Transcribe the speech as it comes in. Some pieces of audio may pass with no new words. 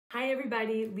Hi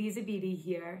everybody, Lisa Beatty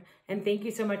here, and thank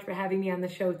you so much for having me on the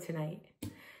show tonight.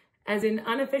 As an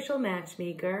unofficial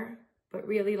matchmaker, but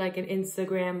really like an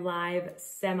Instagram live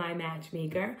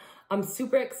semi-matchmaker, I'm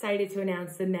super excited to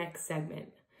announce the next segment.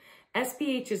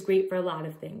 SBH is great for a lot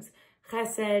of things.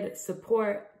 Chesed,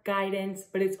 support, guidance,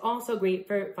 but it's also great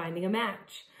for finding a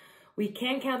match. We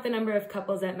can't count the number of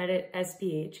couples that met at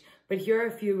SBH, but here are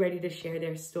a few ready to share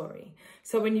their story.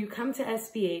 So when you come to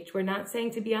SBH, we're not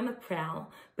saying to be on the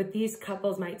prowl, but these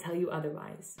couples might tell you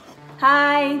otherwise.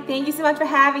 Hi, thank you so much for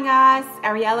having us.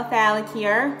 Ariella Falick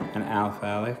here. And Al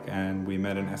Falick, and we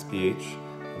met in SBH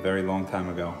a very long time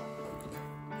ago.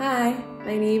 Hi,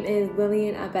 my name is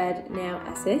Lillian Abed, now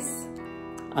Essis.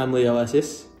 I'm Leo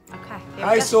Essis. Okay.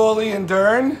 Hi, Soli and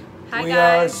Dern. Hi, we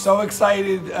guys. are so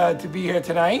excited to be here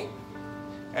tonight.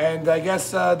 And I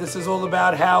guess this is all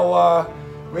about how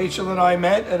Rachel and I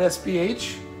met at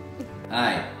SBH.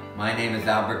 Hi, my name is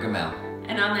Albert Gamel.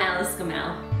 And I'm Alice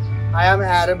Gamel. Hi, I'm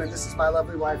Adam, and this is my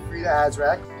lovely wife, Frida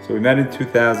Azrak. So we met in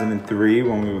 2003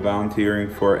 when we were volunteering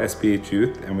for SBH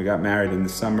Youth, and we got married in the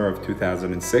summer of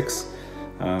 2006.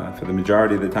 For the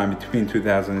majority of the time between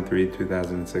 2003 and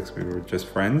 2006, we were just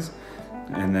friends.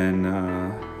 And then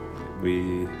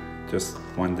we just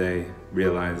one day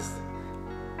realized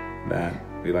that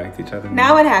we liked each other.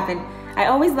 Now what happened? I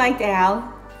always liked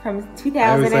Al from 2000. I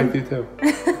always liked you too.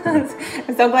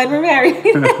 I'm so glad we're married.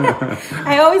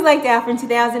 I always liked Al from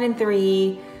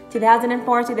 2003,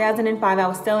 2004, 2005. I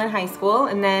was still in high school.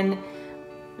 And then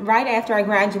right after I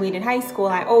graduated high school,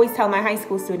 I always tell my high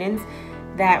school students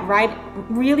that right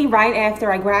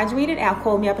after I graduated, Al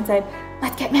called me up and said,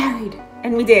 let's get married.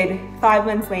 And we did, 5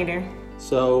 months later.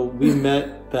 So we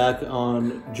met back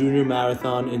on Junior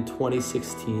Marathon in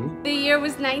 2016. The year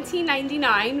was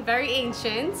 1999, very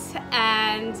ancient,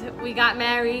 and we got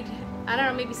married, I don't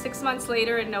know, maybe 6 months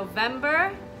later in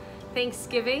November,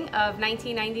 Thanksgiving of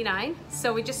 1999.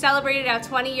 So we just celebrated our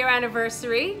 20-year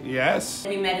anniversary. Yes.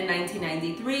 We met in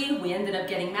 1993. We ended up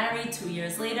getting married 2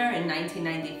 years later in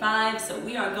 1995. So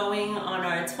we are going on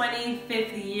our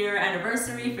 25th year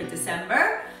anniversary for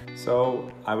December. So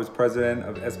I was president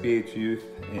of SBH Youth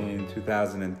in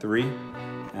 2003,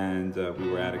 and we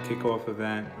were at a kickoff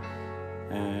event,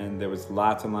 and there was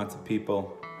lots and lots of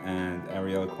people, and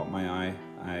Ariella caught my eye.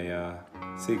 I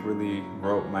secretly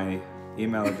wrote my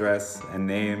email address and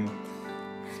name.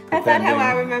 That's not how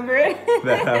I remember it.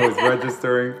 That I was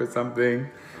registering for something.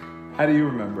 How do you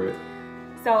remember it?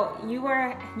 So you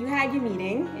had your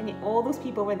meeting, and all those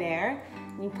people were there.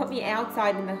 And you put me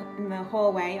outside in the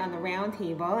hallway on the round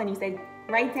table, and you said,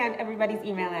 write down everybody's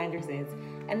email addresses.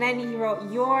 And then you wrote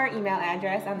your email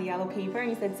address on the yellow paper, and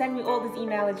you said, send me all these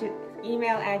email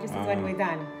addresses when we're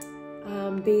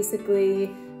done.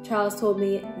 Basically, Charles told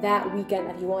me that weekend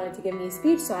that he wanted to give me a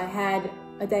speech, so I had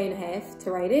a day and a half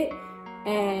to write it,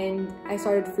 and I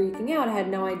started freaking out. I had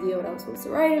no idea what I was supposed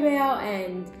to write about,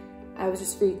 and I was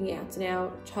just freaking out. So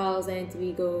now Charles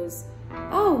Anthony goes,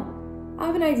 oh, I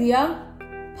have an idea.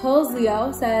 Pulls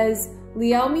Leo, says,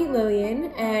 Leo, meet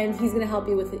Lillian, and he's gonna help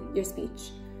you with your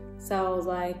speech. So I was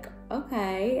like,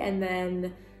 okay. And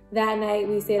then that night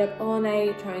we stayed up all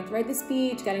night trying to write the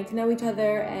speech, getting to know each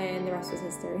other, and the rest was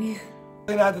history.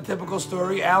 Not the typical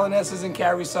story. Alan Esses and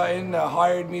Carrie Sutton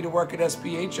hired me to work at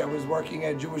SBH. I was working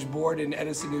at Jewish Board in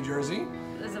Edison, New Jersey.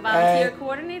 As a volunteer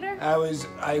coordinator? I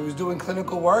was doing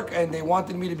clinical work, and they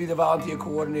wanted me to be the volunteer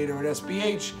coordinator at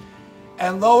SBH.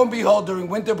 And lo and behold, during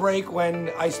winter break, when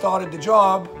I started the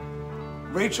job,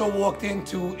 Rachel walked in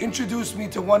to introduce me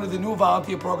to one of the new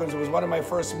volunteer programs. It was one of my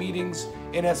first meetings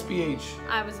in SBH.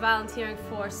 I was volunteering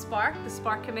for SPARK, the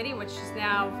SPARK committee, which is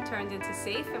now turned into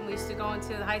SAFE, and we used to go into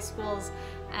the high schools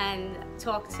and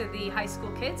talk to the high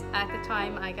school kids. At the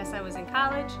time, I guess I was in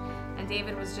college, and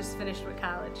David was just finished with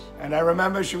college. And I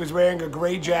remember she was wearing a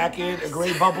gray jacket, a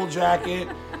gray bubble jacket,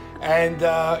 and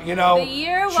you know,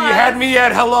 she had me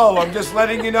at hello. I'm just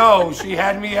letting you know, she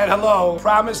had me at hello.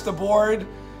 Promised the board,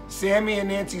 Sammy and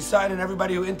Nancy Sutton and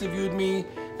everybody who interviewed me,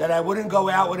 that I wouldn't go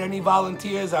out with any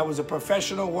volunteers. I was a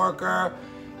professional worker,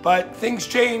 but things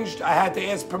changed. I had to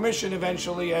ask permission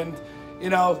eventually, and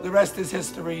you know, the rest is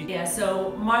history. Yeah,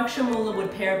 so Mark Shamula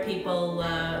would pair people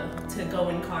to go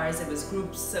in cars. It was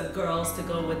groups of girls to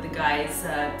go with the guys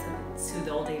to the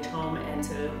old age home and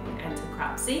to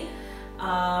Cropsey.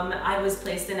 I was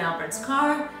placed in Albert's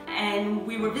car, and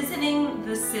we were visiting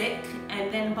the sick,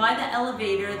 and then by the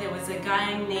elevator there was a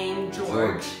guy named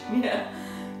George. Yeah.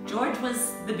 George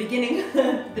was the beginning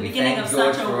of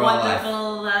such a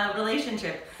wonderful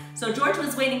relationship. So George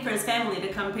was waiting for his family to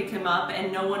come pick him up,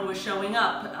 and no one was showing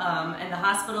up. And the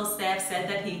hospital staff said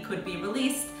that he could be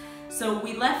released. So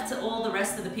we left all the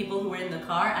rest of the people who were in the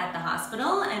car at the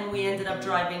hospital, and we ended up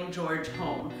driving George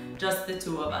home, just the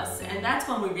two of us. And that's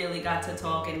when we really got to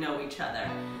talk and know each other.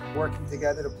 Working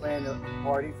together to plan a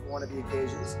party for one of the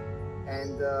occasions.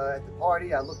 And at the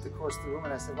party, I looked across the room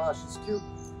and I said, wow, she's cute.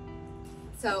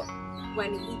 So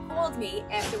when he called me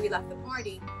after we left the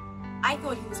party, I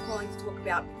thought he was calling to talk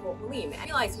about Nicole Halim. I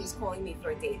realized he was calling me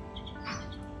for a date.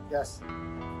 Yes.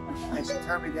 And she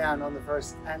turned me down on the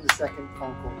first and the second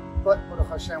phone call. But Baruch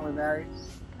Hashem, we're married.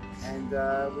 And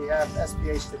we have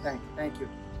SBH to thank. Thank you.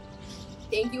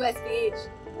 Thank you, SBH.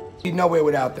 You'd nowhere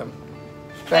without them.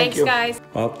 Thank you. Thanks, guys.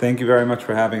 Well, thank you very much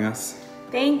for having us.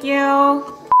 Thank you.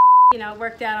 You know, it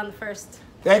worked out on the first.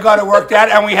 Thank God it worked out.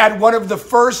 And we had one of the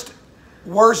first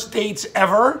worst dates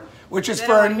ever, which is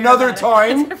for another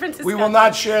time. We will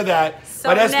not share that. So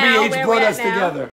but now, SBH where brought we at us now? together.